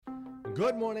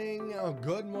Good morning,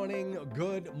 good morning,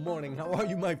 good morning. How are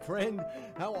you, my friend?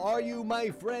 How are you, my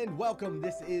friend? Welcome.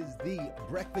 This is the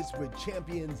Breakfast with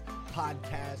Champions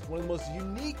podcast, one of the most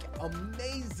unique,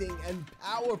 amazing, and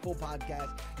powerful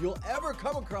podcasts you'll ever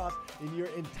come across in your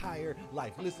entire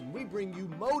life. Listen, we bring you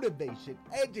motivation,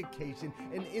 education,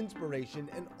 and inspiration,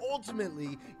 and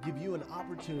ultimately give you an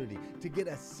opportunity to get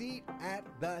a seat at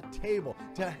the table,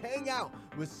 to hang out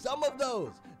with some of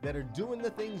those that are doing the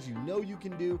things you know you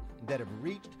can do, that have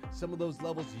reached some of those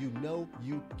levels you know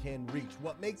you can reach.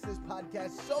 What makes this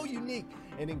podcast so unique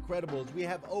and incredible is we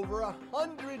have over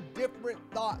 100 different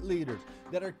thought leaders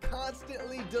that are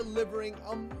constantly delivering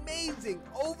amazing,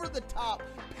 over-the-top,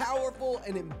 powerful,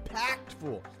 and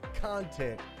impactful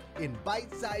content in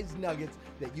bite-sized nuggets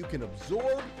that you can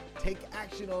absorb, take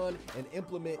action on, and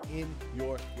implement in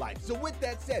your life. So with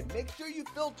that said, make sure you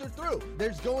filter through.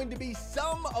 There's going to be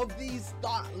some of these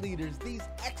thought leaders, these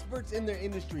experts in their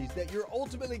industries that you're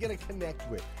ultimately going to connect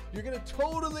with. You're going to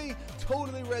totally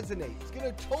resonate. It's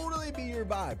going to totally be your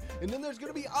vibe. And then there's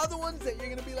going to be other ones that you're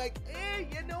going to be like,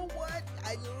 you know what?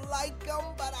 I like them,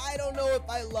 but I don't know if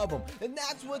I love them. And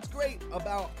that's what's great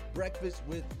about Breakfast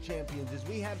with Champions is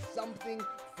we have something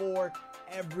for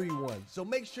everyone. So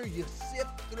make sure you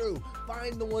sift through,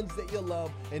 find the ones that you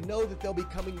love, and know that they'll be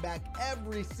coming back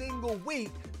every single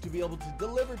week to be able to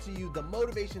deliver to you the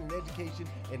motivation and education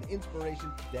and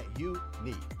inspiration that you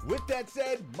need. With that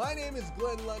said, my name is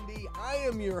Glenn Lundy. I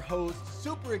am your host,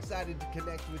 super excited to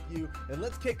connect with you, and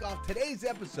let's kick off today's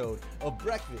episode of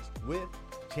Breakfast with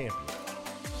Champions.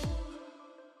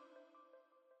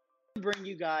 Bring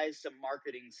you guys some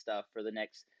marketing stuff for the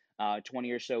next 20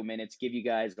 or so minutes, give you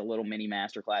guys a little mini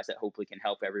masterclass that hopefully can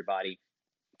help everybody.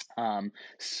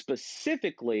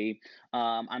 Specifically,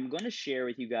 I'm going to share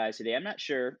with you guys today. I'm not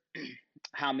sure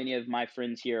how many of my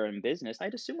friends here are in business.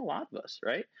 I'd assume a lot of us,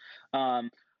 right?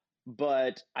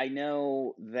 But I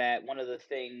know that one of the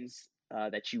things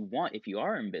that you want if you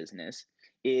are in business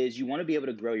is you want to be able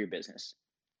to grow your business.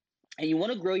 And you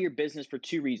want to grow your business for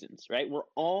two reasons, right? We're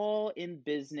all in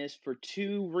business for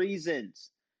two reasons.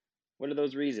 What are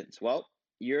those reasons? Well,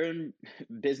 you're in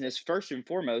business first and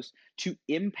foremost to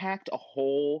impact a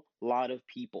whole lot of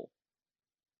people,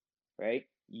 right?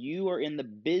 You are in the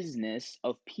business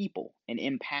of people and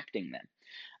impacting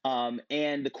them.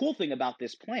 And the cool thing about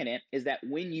this planet is that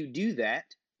when you do that,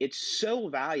 it's so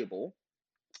valuable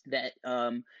that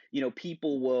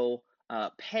people will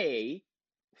pay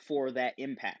for that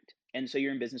impact. And so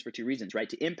you're in business for two reasons, right?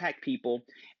 To impact people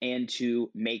and to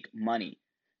make money.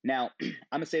 Now, I'm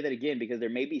going to say that again because there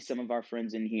may be some of our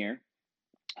friends in here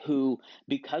who,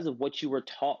 because of what you were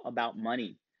taught about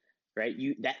money, right?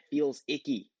 That feels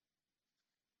icky.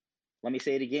 Let me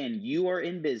say it again. You are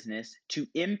in business to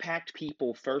impact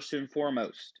people first and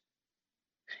foremost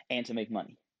and to make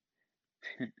money,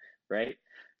 right?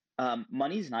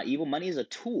 Money is not evil. Money is a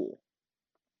tool.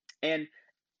 And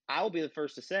I'll be the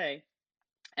first to say,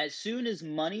 as soon as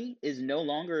money is no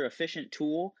longer an efficient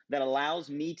tool that allows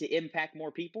me to impact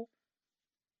more people,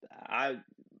 I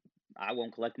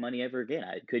won't collect money ever again.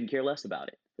 I couldn't care less about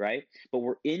it, right? But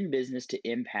we're in business to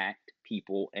impact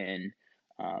people and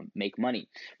make money.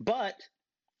 But,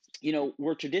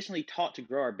 we're traditionally taught to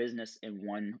grow our business in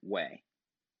one way.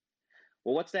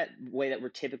 Well, what's that way that we're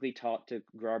typically taught to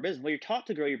grow our business? Well, you're taught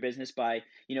to grow your business by,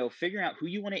 figuring out who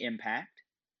you want to impact,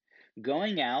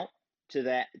 going out to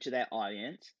that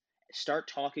audience, start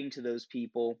talking to those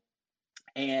people,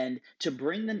 and to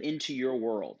bring them into your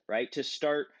world, right? To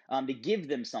start to give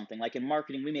them something. Like in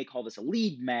marketing, we may call this a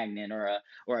lead magnet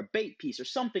or a bait piece or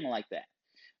something like that,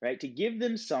 right? To give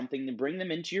them something to bring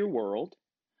them into your world,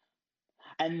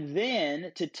 and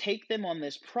then to take them on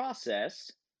this process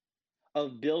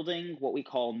of building what we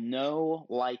call know,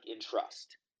 like, and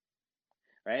trust,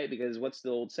 right? Because what's the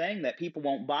old saying? That people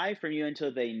won't buy from you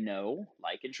until they know,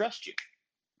 like, and trust you.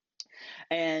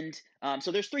 And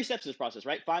so there's three steps to this process,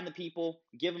 right? Find the people,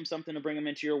 give them something to bring them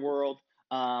into your world,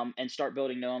 and start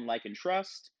building know, like, and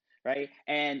trust, right?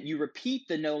 And you repeat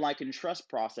the know, like, and trust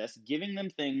process, giving them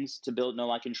things to build know,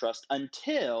 like, and trust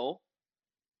until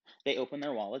they open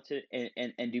their wallet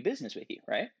and do business with you,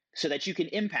 right? So that you can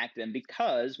impact them,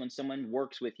 because when someone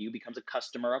works with you, becomes a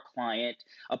customer, a client,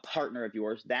 a partner of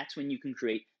yours, that's when you can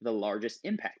create the largest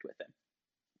impact with them.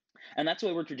 And that's the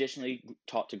way we're traditionally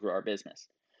taught to grow our business.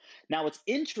 Now, what's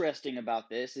interesting about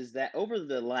this is that over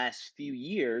the last few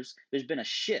years, there's been a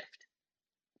shift,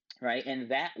 right? And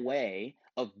that way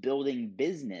of building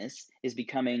business is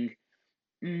becoming,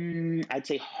 I'd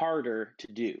say, harder to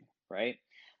do, right?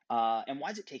 And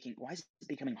why is it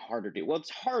becoming harder to do? Well, it's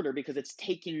harder because it's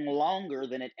taking longer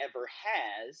than it ever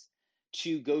has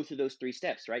to go through those three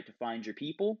steps, right? To find your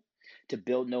people, to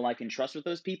build know, like, and trust with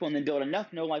those people, and then build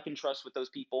enough know, like, and trust with those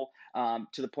people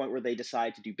to the point where they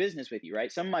decide to do business with you,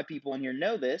 right? Some of my people in here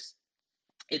know this.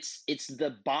 It's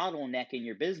the bottleneck in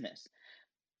your business.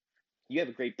 You have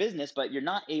a great business, but you're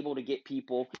not able to get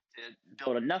people to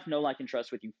build enough know, like, and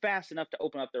trust with you fast enough to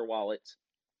open up their wallets,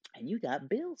 and you got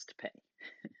bills to pay,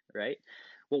 right?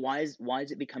 Well, why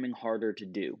is it becoming harder to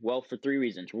do? Well, for three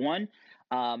reasons. One,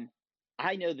 um,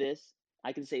 I know this.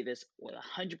 I can say this with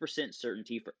 100%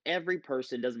 certainty for every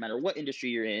person, doesn't matter what industry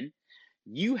you're in.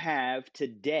 You have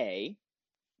today,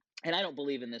 and I don't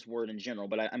believe in this word in general,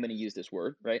 but I'm going to use this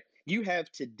word, right? You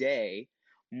have today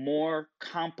more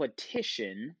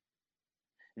competition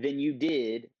than you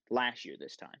did last year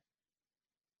this time.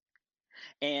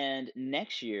 And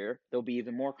next year, there'll be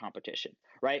even more competition,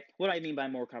 right? What do I mean by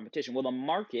more competition? Well, the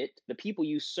market, the people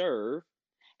you serve,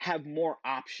 have more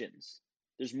options.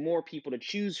 There's more people to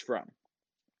choose from.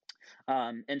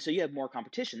 And so you have more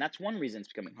competition. That's one reason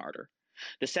it's becoming harder.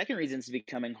 The second reason it's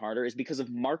becoming harder is because of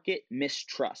market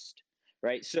mistrust,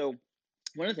 right? So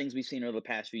one of the things we've seen over the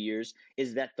past few years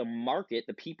is that the market,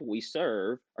 the people we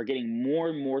serve, are getting more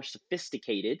and more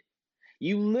sophisticated.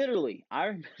 I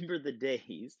remember the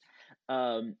days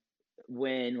um,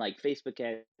 when like Facebook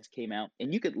ads came out,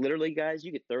 and you could literally, guys,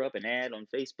 you could throw up an ad on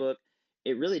Facebook.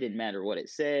 It really didn't matter what it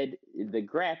said. The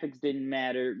graphics didn't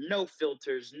matter. No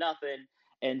filters, nothing.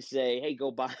 And say, hey, go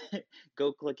buy,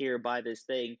 go click here, buy this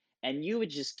thing, and you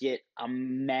would just get I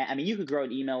mean, you could grow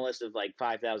an email list of like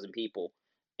 5,000 people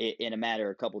in a matter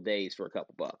of a couple days for a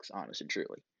couple bucks, honest and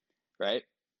truly, right?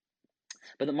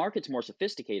 But the market's more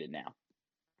sophisticated now.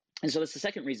 And so that's the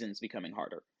second reason it's becoming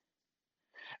harder.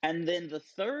 And then the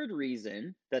third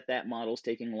reason that that model is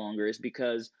taking longer is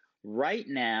because right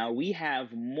now we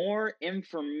have more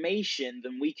information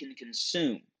than we can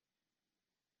consume.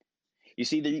 You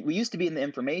see, we used to be in the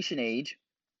information age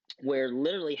where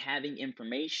literally having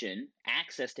information,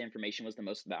 access to information, was the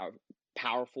most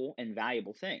powerful and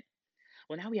valuable thing.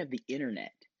 Well, now we have the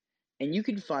internet, and you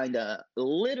can find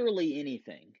literally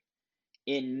anything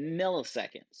in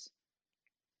milliseconds,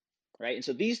 right? And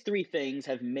so these three things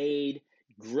have made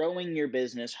growing your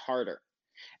business harder.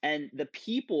 And the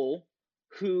people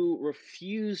who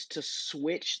refuse to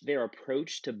switch their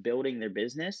approach to building their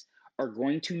business are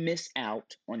going to miss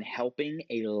out on helping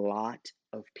a lot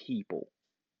of people.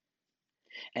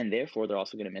 And therefore, they're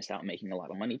also going to miss out on making a lot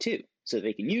of money too. So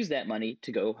they can use that money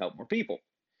to go help more people.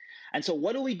 And so,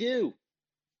 what do we do?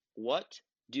 What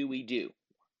do we do?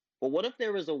 Well, what if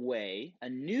there was a way, a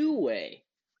new way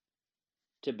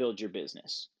to build your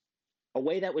business? A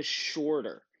way that was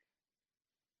shorter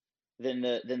than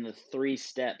the three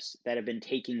steps that have been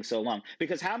taking so long.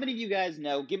 Because how many of you guys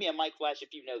know, give me a mic flash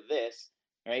if you know this,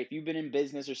 right? If you've been in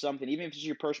business or something, even if it's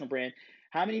your personal brand,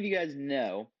 how many of you guys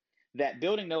know that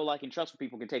building know, like, and trust with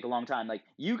people can take a long time? Like,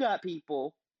 you got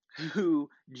people who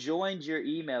joined your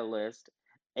email list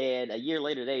and a year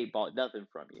later they bought nothing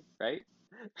from you, right?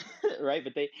 Right,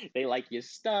 but they like your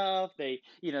stuff,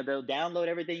 they'll download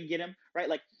everything you get them, right?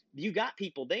 Like, you got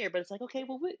people there, but it's like, okay,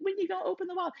 well, when you gonna open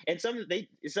them up? And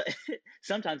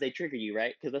sometimes they trigger you,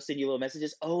 right? Because they'll send you little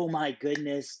messages. Oh my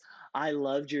goodness, I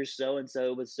loved your so and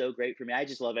so, it was so great for me, I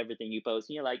just love everything you post.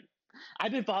 And you're like,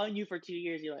 I've been following you for 2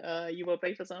 years. You're like, you won't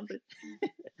pay for something?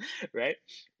 Right?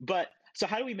 But so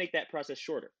how do we make that process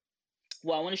shorter?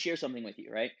 Well, I want to share something with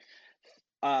you, right?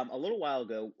 A little while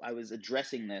ago, I was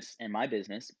addressing this in my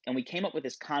business, and we came up with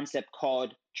this concept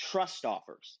called trust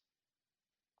offers,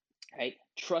 right?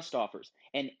 Trust offers.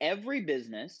 And every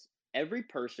business, every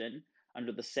person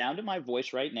under the sound of my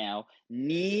voice right now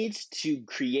needs to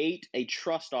create a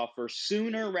trust offer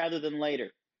sooner rather than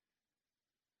later.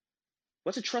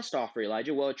 What's a trust offer,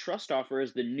 Elijah? Well, a trust offer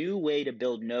is the new way to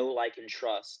build know, like, and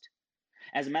trust.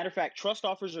 As a matter of fact, trust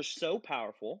offers are so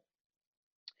powerful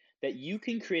that you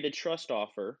can create a trust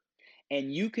offer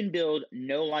and you can build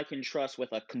know, like, and trust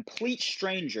with a complete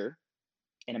stranger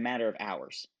in a matter of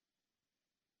hours.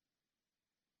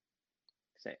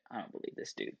 Say, I don't believe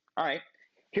this dude. All right,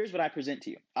 here's what I present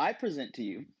to you. I present to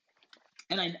you,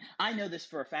 and I know this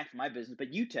for a fact for my business,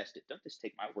 but you test it. Don't just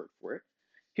take my word for it.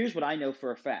 Here's what I know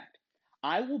for a fact.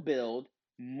 I will build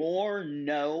more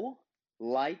know,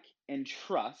 like, and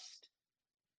trust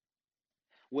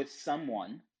with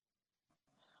someone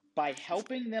by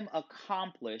helping them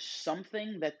accomplish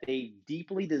something that they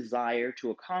deeply desire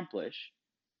to accomplish,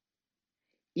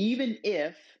 even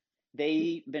if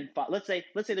they've been let's say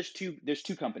there's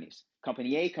two companies,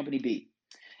 company A, company B,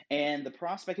 and the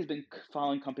prospect has been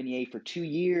following company A for 2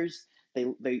 years.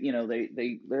 They're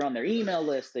on their email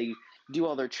list, they do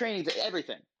all their trainings,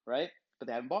 everything, right? But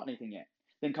they haven't bought anything yet.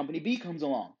 Then company B comes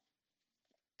along.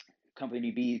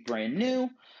 Company B is brand new,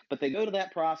 but they go to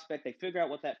that prospect, they figure out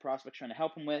what that prospect's trying to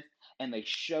help them with, and they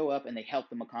show up and they help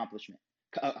them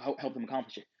help them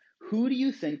accomplish it. Who do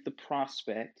you think the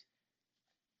prospect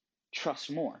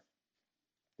trusts more?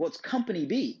 Well, it's Company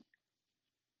B,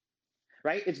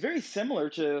 right? It's very similar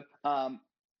to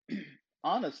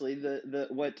honestly the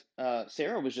what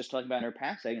Sarah was just talking about in her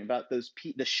past segment about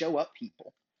the show up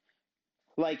people.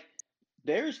 Like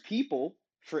there's people,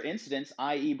 for instance,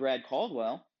 i.e. Brad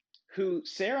Caldwell, who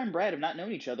Sarah and Brad have not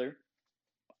known each other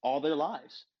all their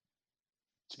lives.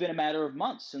 It's been a matter of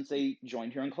months since they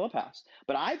joined here in Clubhouse.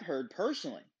 But I've heard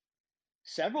personally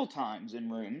several times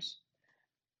in rooms,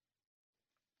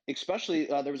 especially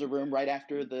there was a room right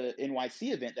after the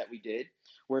NYC event that we did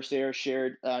where Sarah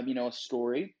shared, a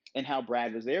story and how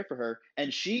Brad was there for her.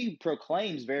 And she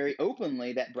proclaims very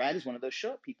openly that Brad is one of those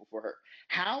show up people for her.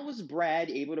 How was Brad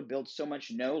able to build so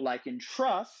much know, like, and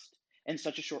trust in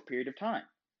such a short period of time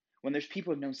when there's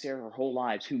people who've known Sarah her whole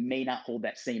lives who may not hold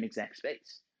that same exact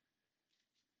space?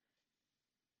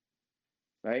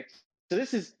 Right? So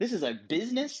this is a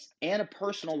business and a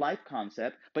personal life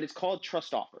concept, but it's called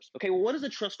trust offers. Okay, well, what does a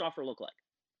trust offer look like?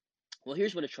 Well,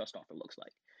 here's what a trust offer looks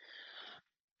like.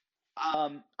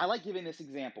 I like giving this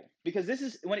example because this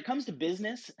is when it comes to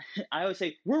business, I always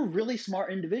say we're really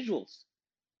smart individuals.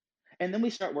 And then we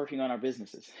start working on our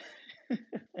businesses.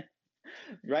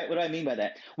 Right? What do I mean by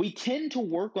that? We tend to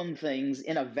work on things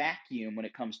in a vacuum when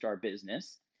it comes to our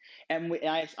business. And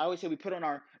I always say we put on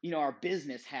our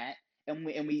business hat and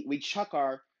we chuck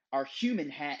our human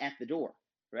hat at the door,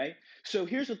 right? So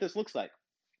here's what this looks like.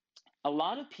 A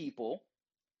lot of people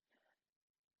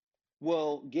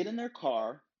will get in their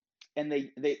car and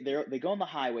they go on the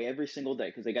highway every single day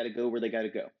because they got to go where they got to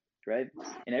go, right?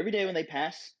 And every day when they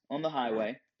pass on the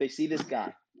highway, they see this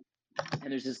guy,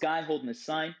 and there's this guy holding this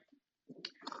sign.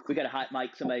 We got a hot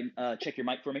mic. Somebody check your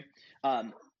mic for me.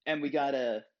 And we got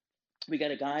a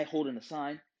guy holding a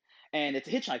sign, and it's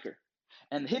a hitchhiker.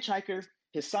 And the hitchhiker,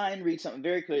 his sign reads something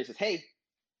very clear. It says, "Hey,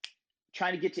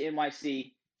 trying to get to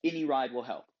NYC, any ride will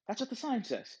help." That's what the sign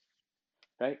says,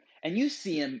 right? And you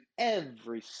see him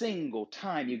every single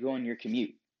time you go on your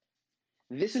commute.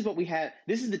 This is what we have.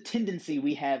 This is the tendency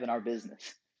we have in our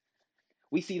business.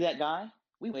 We see that guy,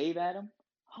 we wave at him.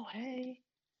 Oh, hey,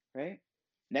 right?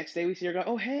 Next day we see our guy.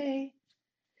 Oh, hey.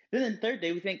 Then the third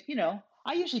day we think,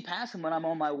 I usually pass him when I'm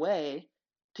on my way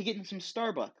to get him some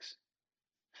Starbucks.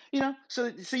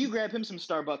 So you grab him some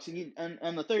Starbucks, and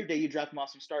on the third day you drop him off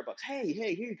some Starbucks. Hey,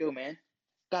 here you go, man.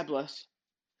 God bless.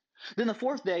 Then the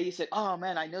fourth day you said, oh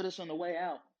man, I noticed on the way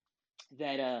out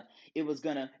that it was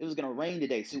gonna rain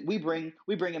today. So we bring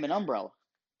him an umbrella.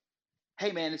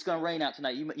 Hey man, it's gonna rain out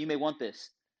tonight. You may want this.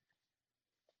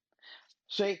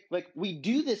 So like we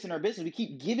do this in our business. We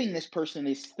keep giving this person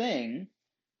this thing.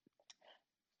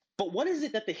 But what is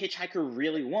it that the hitchhiker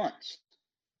really wants?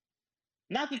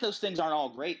 Not that those things aren't all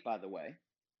great, by the way.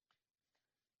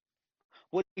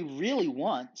 What he really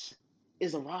wants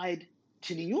is a ride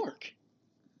to New York,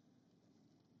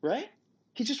 right?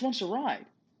 He just wants a ride.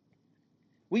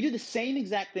 We do the same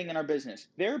exact thing in our business.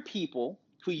 There are people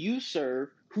who you serve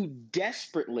who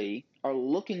desperately are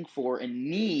looking for and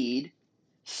need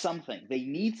something. They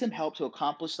need some help to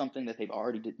accomplish something that they've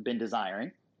already been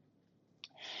desiring.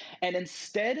 And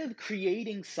instead of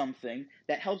creating something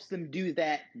that helps them do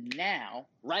that now,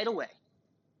 right away,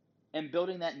 and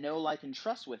building that know, like, and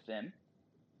trust with them,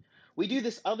 we do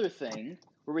this other thing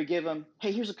where we give them,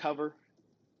 hey, here's a cover.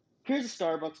 Here's a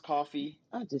Starbucks coffee.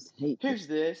 I just hate Here's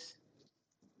this,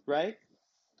 right?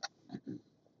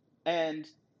 And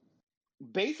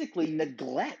basically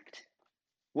neglect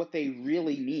what they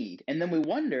really need. And then we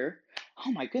wonder,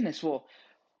 oh my goodness, well,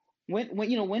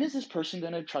 when is this person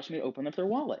going to trust me to open up their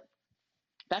wallet?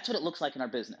 That's what it looks like in our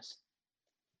business.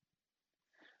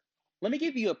 Let me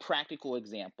give you a practical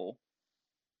example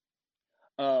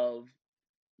of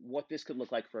what this could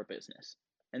look like for a business,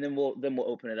 and then we'll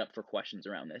open it up for questions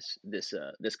around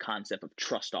this concept of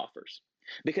trust offers,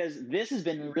 because this has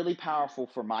been really powerful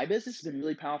for my business. It's been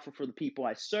really powerful for the people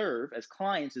I serve as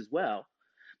clients as well.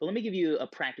 But let me give you a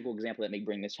practical example that may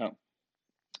bring this home.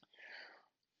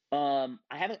 I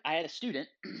had a student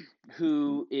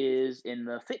who is in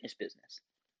the fitness business.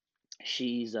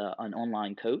 She's an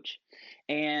online coach,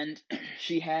 and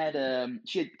she had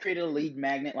created a lead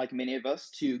magnet like many of us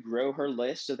to grow her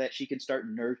list so that she could start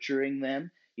nurturing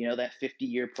them. That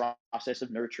 50-year process of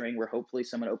nurturing where hopefully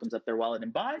someone opens up their wallet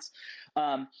and buys.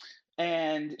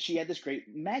 And she had this great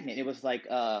magnet. It was like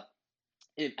I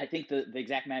think the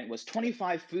exact magnet was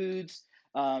 25 foods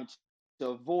to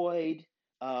avoid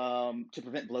to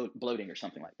prevent bloating or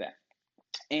something like that.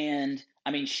 And I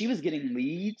mean, she was getting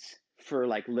leads for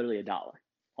like literally $1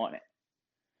 on it.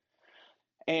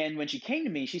 And when she came to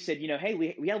me, she said, hey,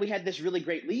 we had this really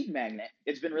great lead magnet.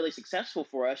 It's been really successful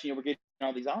for us. We're getting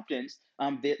all these opt-ins.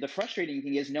 The frustrating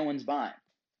thing is no one's buying.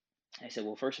 I said,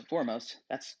 well, first and foremost,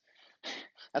 that's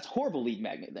horrible lead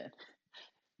magnet then,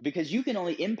 because you can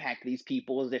only impact these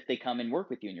people as if they come and work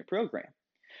with you in your program.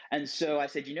 And so I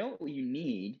said, what you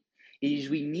need is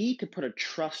we need to put a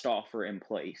trust offer in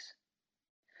place,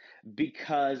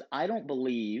 because I don't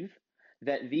believe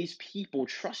that these people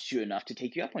trust you enough to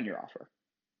take you up on your offer.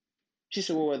 She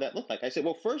said, well, what would that look like? I said,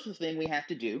 well, first the thing we have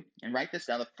to do, and write this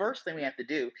down, the first thing we have to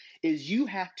do is you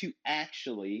have to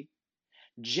actually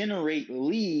generate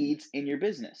leads in your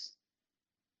business.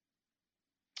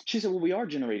 She said, well, we are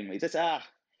generating leads. I said,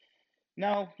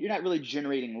 no, you're not really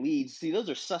generating leads. See, those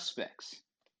are suspects.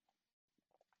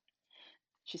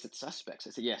 She said, suspects?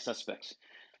 I said, yeah, suspects.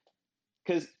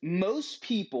 Because most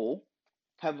people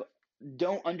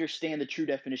don't understand the true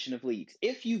definition of leads.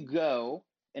 If you go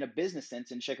in a business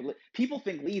sense and check, people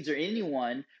think leads are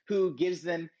anyone who gives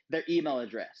them their email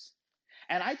address.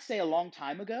 And I'd say a long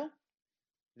time ago,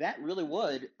 that really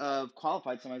would have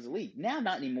qualified someone as a lead. Now,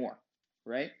 not anymore,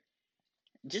 right?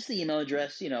 Just the email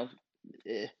address,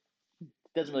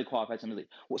 doesn't really qualify someone as a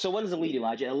lead. So what is a lead,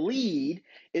 Elijah? A lead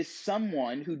is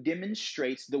someone who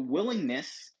demonstrates the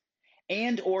willingness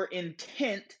and or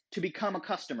intent to become a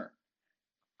customer.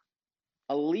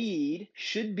 A lead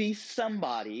should be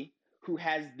somebody who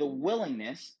has the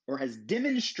willingness or has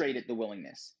demonstrated the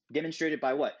willingness. Demonstrated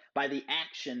by what? By the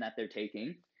action that they're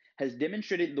taking, has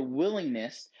demonstrated the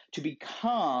willingness to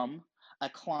become a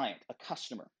client, a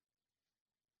customer.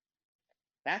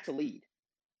 That's a lead.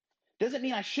 Doesn't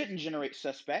mean I shouldn't generate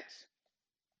suspects,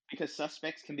 because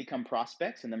suspects can become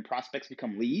prospects, and then prospects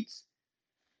become leads,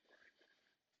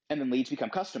 and then leads become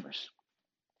customers,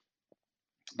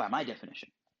 by my definition,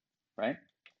 right?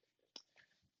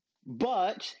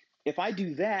 But if I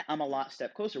do that, I'm a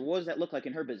step closer. What does that look like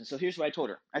in her business? So here's what I told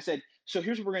her. I said, so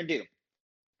here's what we're going to do.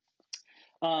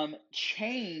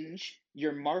 Change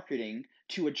your marketing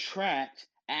to attract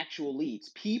actual leads,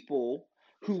 people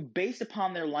who, based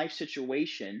upon their life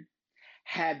situation,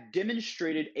 have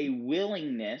demonstrated a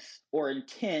willingness or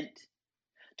intent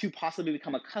to possibly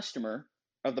become a customer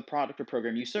of the product or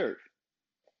program you serve.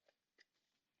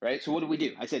 Right? So what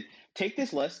do? I said, take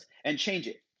this list and change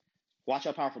it. Watch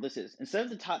how powerful this is. Instead of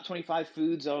the top 25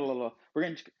 foods, we're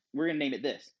gonna name it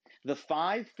this: the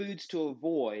 5 foods to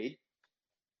avoid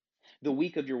the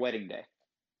week of your wedding day.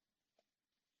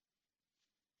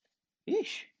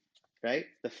 Yeesh, right?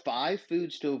 The 5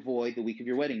 foods to avoid the week of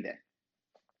your wedding day.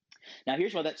 Now,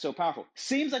 here's why that's so powerful.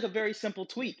 Seems like a very simple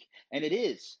tweak, and it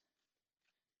is.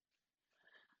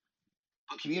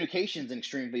 But communication is an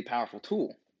extremely powerful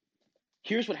tool.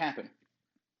 Here's what happened,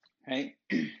 right?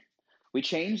 We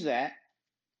changed that.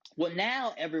 Well,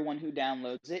 now everyone who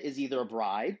downloads it is either a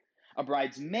bride, a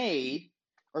bridesmaid,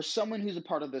 or someone who's a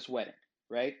part of this wedding,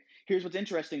 right? Here's what's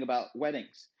interesting about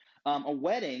weddings. A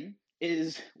wedding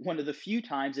is one of the few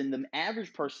times in the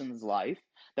average person's life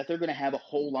that they're going to have a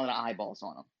whole lot of eyeballs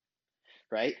on them,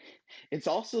 right? It's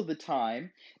also the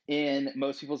time in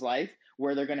most people's life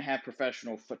where they're going to have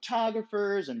professional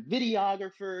photographers and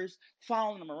videographers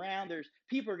following them around. There's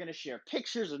people are going to share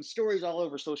pictures and stories all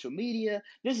over social media.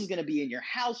 This is going to be in your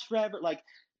house forever. Like,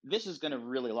 this is going to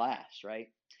really last, right?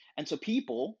 And so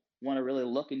people want to really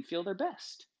look and feel their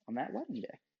best on that wedding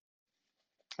day.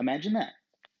 Imagine that.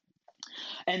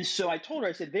 And so I told her,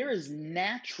 I said, there is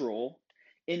natural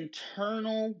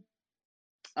internal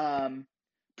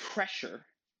pressure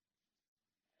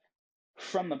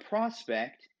from the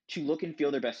prospect to look and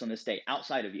feel their best on this day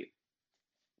outside of you.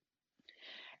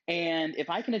 And if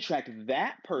I can attract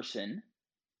that person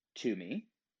to me.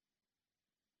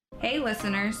 Hey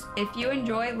listeners, if you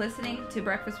enjoy listening to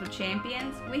Breakfast with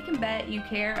Champions, we can bet you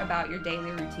care about your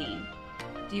daily routine.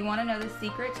 Do you want to know the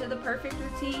secret to the perfect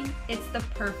routine? It's the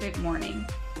perfect morning.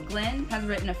 Glenn has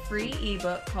written a free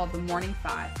ebook called The Morning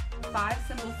 5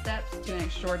 simple steps to an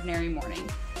extraordinary morning.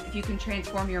 If you can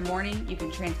transform your morning, you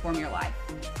can transform your life.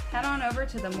 Head on over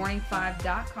to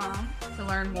themorning5.com to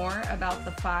learn more about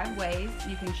the 5 ways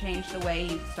you can change the way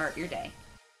you start your day.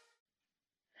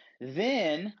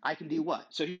 Then I can do what?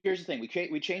 So here's the thing.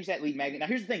 We changed that lead magnet. Now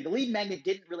here's the thing. The lead magnet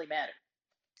didn't really matter.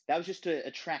 That was just to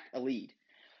attract a lead.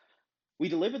 We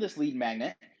deliver this lead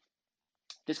magnet.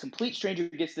 This complete stranger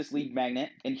gets this lead magnet,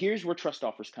 and here's where trust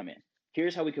offers come in.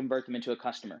 Here's how we convert them into a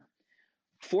customer.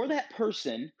 For that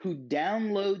person who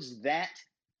downloads that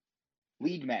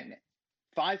lead magnet,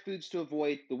 5 foods to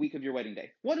avoid the week of your wedding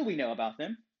day, what do we know about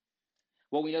them?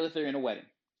 Well, we know that they're in a wedding.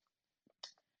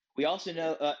 We also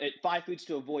know 5 foods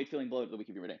to avoid feeling bloated the week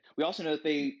of your wedding. We also know that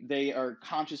they are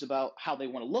conscious about how they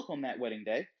want to look on that wedding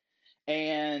day.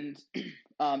 And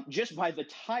just by the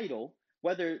title,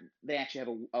 whether they actually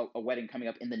have a wedding coming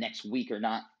up in the next week or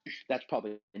not, that's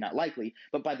probably not likely.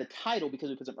 But by the title, because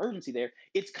we put some urgency there,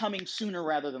 it's coming sooner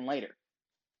rather than later,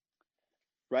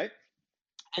 right?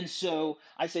 And so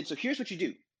I said, so here's what you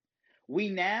do. We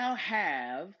now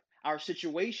have our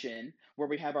situation where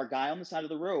we have our guy on the side of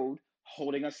the road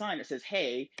holding a sign that says,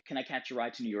 hey, can I catch a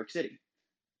ride to New York City?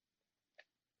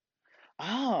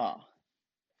 How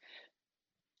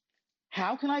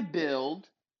can I build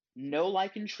know,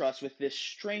 like, and trust with this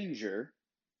stranger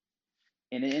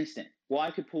in an instant? Well,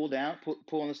 I could pull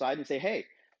on the side and say, hey,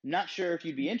 not sure if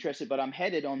you'd be interested, but I'm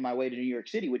headed on my way to New York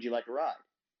City. Would you like a ride?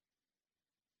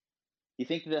 You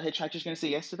think the hitchhiker's going to say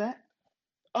yes to that?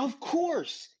 Of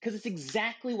course, because it's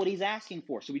exactly what he's asking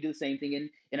for. So we do the same thing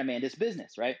in Amanda's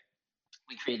business, right?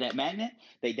 We create that magnet,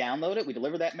 they download it, we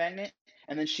deliver that magnet,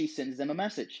 and then she sends them a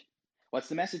message. What's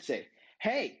the message say?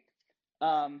 Hey,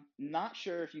 not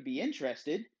sure if you'd be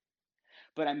interested,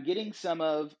 but I'm getting some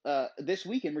of this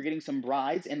weekend. We're getting some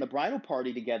brides and the bridal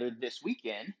party together this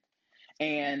weekend,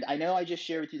 and I know I just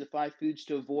shared with you the 5 foods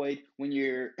to avoid when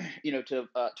you're, to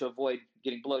avoid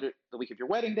getting bloated the week of your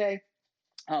wedding day.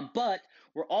 But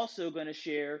we're also going to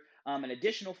share an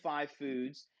additional 5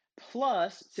 foods.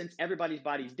 Plus, since everybody's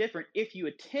body is different, if you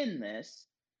attend this,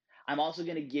 I'm also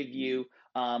going to give you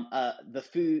a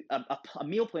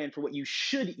meal plan for what you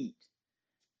should eat.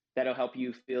 That'll help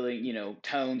you feeling,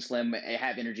 toned, slim,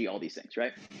 have energy, all these things,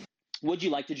 right? Would you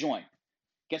like to join?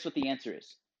 Guess what the answer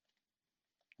is?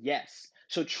 Yes.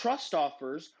 So trust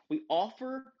offers, we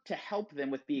offer to help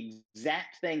them with the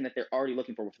exact thing that they're already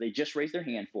looking for, which they just raised their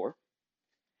hand for.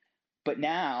 But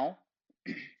now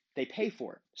they pay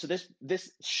for it. So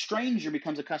this stranger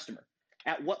becomes a customer.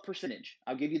 At what percentage?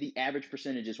 I'll give you the average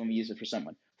percentages when we use it for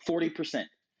someone. 40%.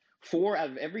 4 out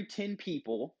of every 10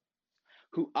 people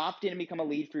who opt in and become a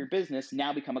lead for your business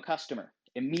now become a customer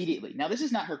immediately. Now, this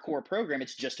is not her core program.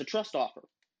 It's just a trust offer.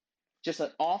 Just an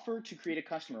offer to create a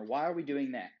customer. Why are we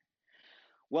doing that?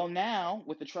 Well, now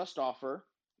with the trust offer,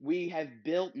 we have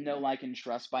built know, like, and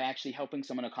trust by actually helping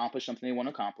someone accomplish something they want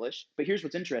to accomplish. But here's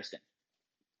what's interesting.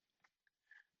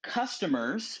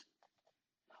 Customers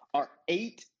are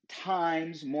 8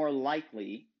 times more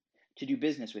likely to do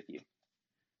business with you.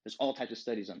 There's all types of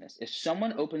studies on this. If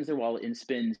someone opens their wallet and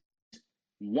spends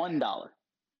 $1,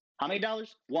 how many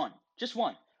dollars? 1, just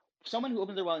 1. Someone who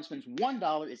opens their wallet and spends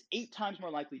 $1 is 8 times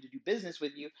more likely to do business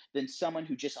with you than someone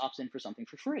who just opts in for something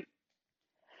for free.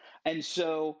 And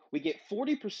so we get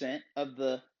 40% of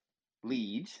the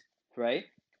leads, right,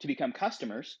 to become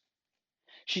customers.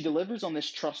 She delivers on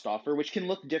this trust offer, which can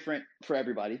look different for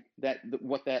everybody.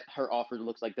 What her offer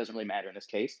looks like doesn't really matter in this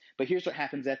case. But here's what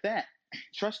happens at that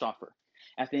trust offer.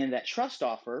 At the end of that trust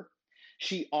offer,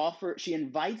 she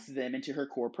invites them into her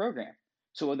core program.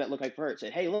 So what would that look like for her? It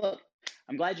said, hey, look,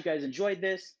 I'm glad you guys enjoyed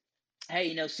this.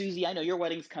 Hey, Susie, I know your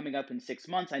wedding's coming up in 6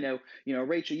 months. I know,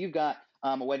 Rachel, you've got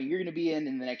a wedding you're going to be in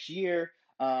the next year.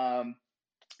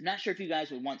 Not sure if you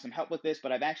guys would want some help with this,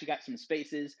 but I've actually got some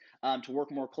spaces to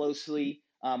work more closely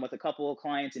with a couple of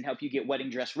clients and help you get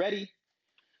wedding dress ready.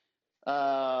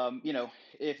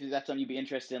 If that's something you'd be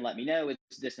interested in, let me know.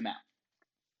 It's this amount,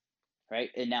 right?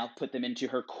 And now put them into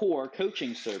her core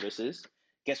coaching services.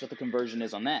 Guess what the conversion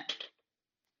is on that?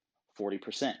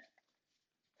 40%.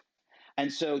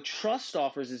 And so trust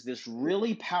offers is this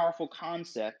really powerful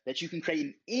concept that you can create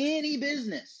in any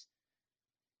business.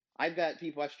 I've got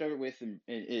people I've started with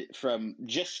from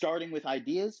just starting with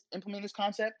ideas, implementing this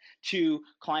concept, to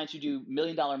clients who do $1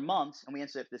 million months, and we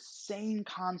end up the same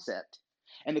concept.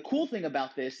 And the cool thing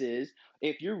about this is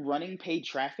if you're running paid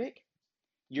traffic,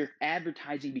 your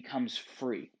advertising becomes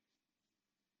free.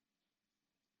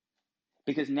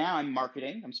 Because now I'm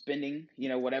marketing, I'm spending,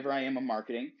 whatever I am on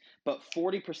marketing, but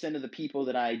 40% of the people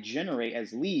that I generate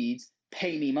as leads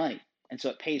pay me money. And so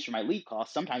it pays for my lead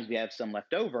costs. Sometimes we have some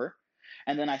left over,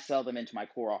 and then I sell them into my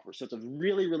core offer. So it's a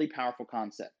really, really powerful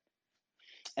concept.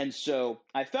 And so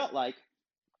I felt like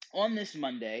on this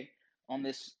Monday, on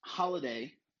this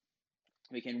holiday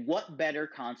weekend, what better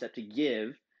concept to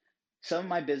give some of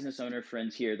my business owner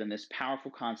friends here than this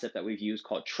powerful concept that we've used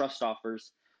called trust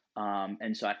offers.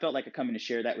 And so I felt like I'm coming to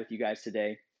share that with you guys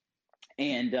today.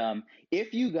 And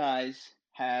if you guys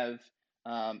have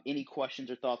any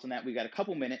questions or thoughts on that, we've got a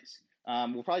couple minutes.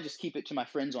 We'll probably just keep it to my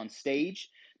friends on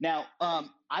stage. Now,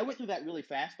 I went through that really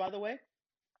fast, by the way.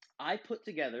 I put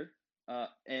together,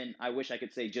 and I wish I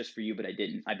could say just for you, but I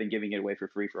didn't. I've been giving it away for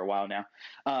free for a while now.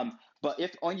 But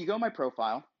if you go on my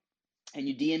profile and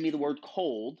you DM me the word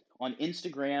cold on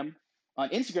Instagram On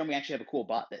Instagram, we actually have a cool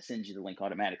bot that sends you the link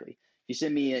automatically. If you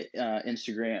send me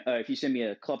if you send me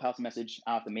a Clubhouse message,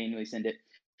 I'll have to manually send it.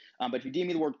 But if you DM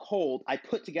me the word cold, I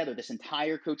put together this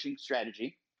entire coaching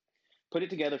strategy, put it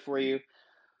together for you,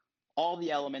 all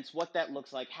the elements, what that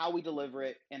looks like, how we deliver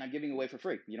it, and I'm giving it away for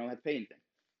free. You don't have to pay anything.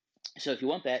 So if you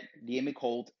want that, DM me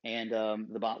cold, and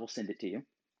the bot will send it to you.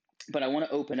 But I want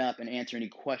to open up and answer any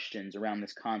questions around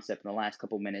this concept in the last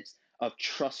couple minutes of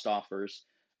trust offers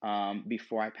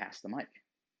before I pass the mic.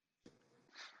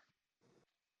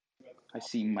 I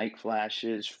see mic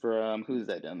flashes from, who's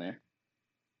that down there?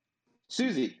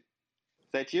 Susie,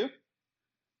 is that you?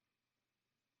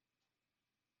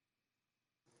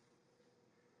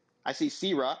 I see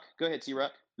C-Rock. Go ahead,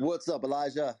 C-Rock. What's up,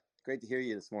 Elijah? Great to hear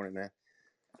you this morning, man.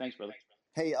 Thanks, brother.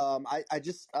 Hey, I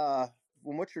just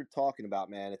from what you're talking about,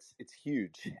 man, it's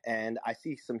huge, and I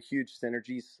see some huge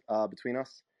synergies between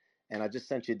us. And I just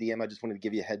sent you a DM. I just wanted to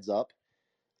give you a heads up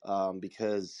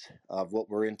because of what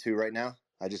we're into right now.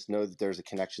 I just know that there's a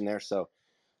connection there, so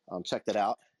check that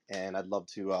out. And I'd love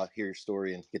to hear your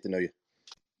story and get to know you.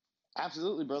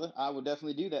 Absolutely, brother. I will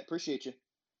definitely do that. Appreciate you.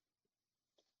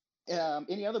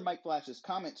 Any other mic flashes,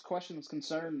 comments, questions,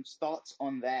 concerns, thoughts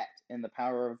on that and the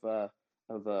power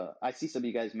of I see some of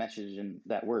you guys messaging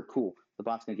that word, cool. The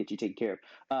bot's going to get you taken care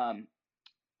of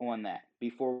on that.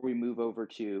 Before we move over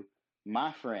to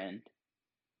my friend,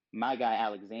 my guy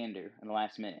Alexander in the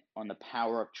last minute on the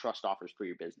power of trust offers for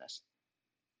your business.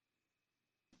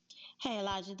 Hey,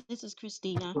 Elijah, this is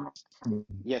Christina.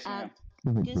 Yes, ma'am.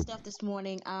 Good stuff this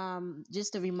morning.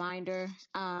 Just a reminder,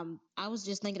 I was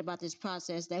just thinking about this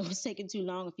process that was taking too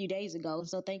long a few days ago.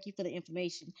 So thank you for the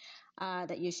information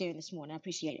that you're sharing this morning. I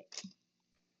appreciate it.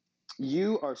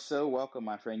 You are so welcome,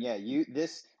 my friend. Yeah,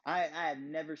 I have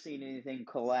never seen anything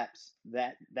collapse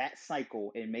that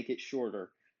cycle and make it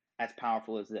shorter as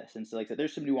powerful as this. And so like I said,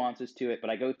 there's some nuances to it, but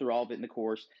I go through all of it in the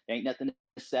course. There ain't nothing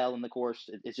to sell in the course.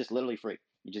 It's just literally free.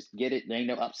 You just get it. There ain't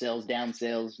no upsells,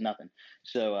 downsells, nothing.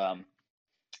 So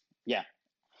yeah.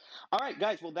 All right,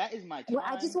 guys. Well, that is my time. Well,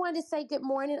 I just wanted to say good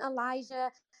morning, Elijah.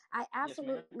 I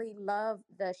absolutely love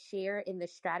the share in the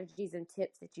strategies and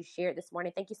tips that you shared this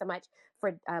morning. Thank you so much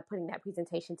for putting that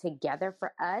presentation together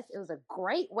for us. It was a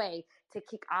great way to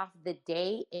kick off the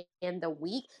day and the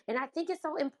week. And I think it's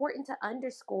so important to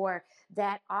underscore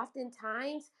that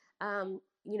oftentimes,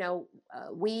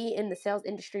 we in the sales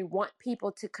industry want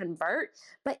people to convert,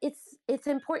 but it's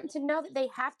important to know that they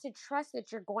have to trust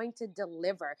that you're going to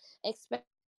deliver. Especially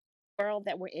in the world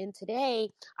that we're in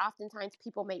today, oftentimes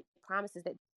people make promises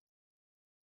that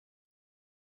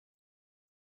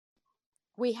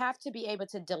we have to be able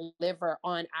to deliver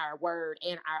on our word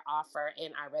and our offer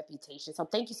and our reputation. So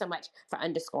thank you so much for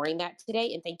underscoring that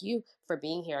today. And thank you for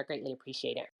being here. I greatly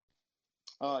appreciate it.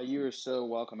 Oh, you are so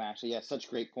welcome, Ashley. Yeah, such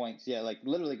great points. Yeah, like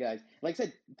literally, guys. Like I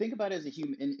said, think about it as a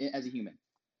human. As a human,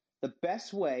 the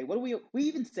best way. What do we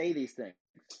even say these things?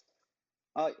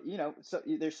 So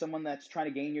there's someone that's trying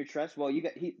to gain your trust. Well, you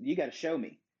got to show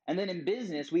me. And then in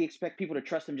business, we expect people to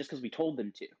trust them just because we told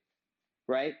them to,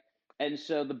 right? And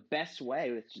so the best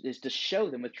way is to show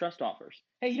them with trust offers.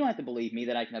 Hey, you don't have to believe me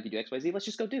that I can help you do X, Y, Z. Let's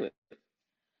just go do it.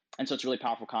 And so it's a really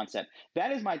powerful concept.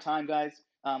 That is my time, guys.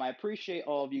 I appreciate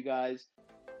all of you guys.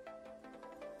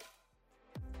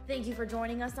 Thank you for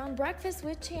joining us on Breakfast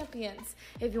with Champions.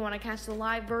 If you want to catch the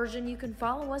live version, you can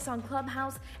follow us on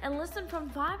Clubhouse and listen from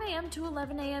 5 a.m. to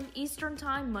 11 a.m. Eastern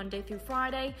Time, Monday through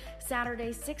Friday,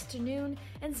 Saturdays 6 to noon,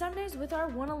 and Sundays with our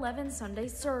 111 Sunday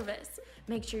service.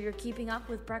 Make sure you're keeping up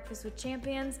with Breakfast with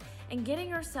Champions and getting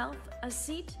yourself a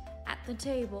seat at the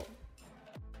table.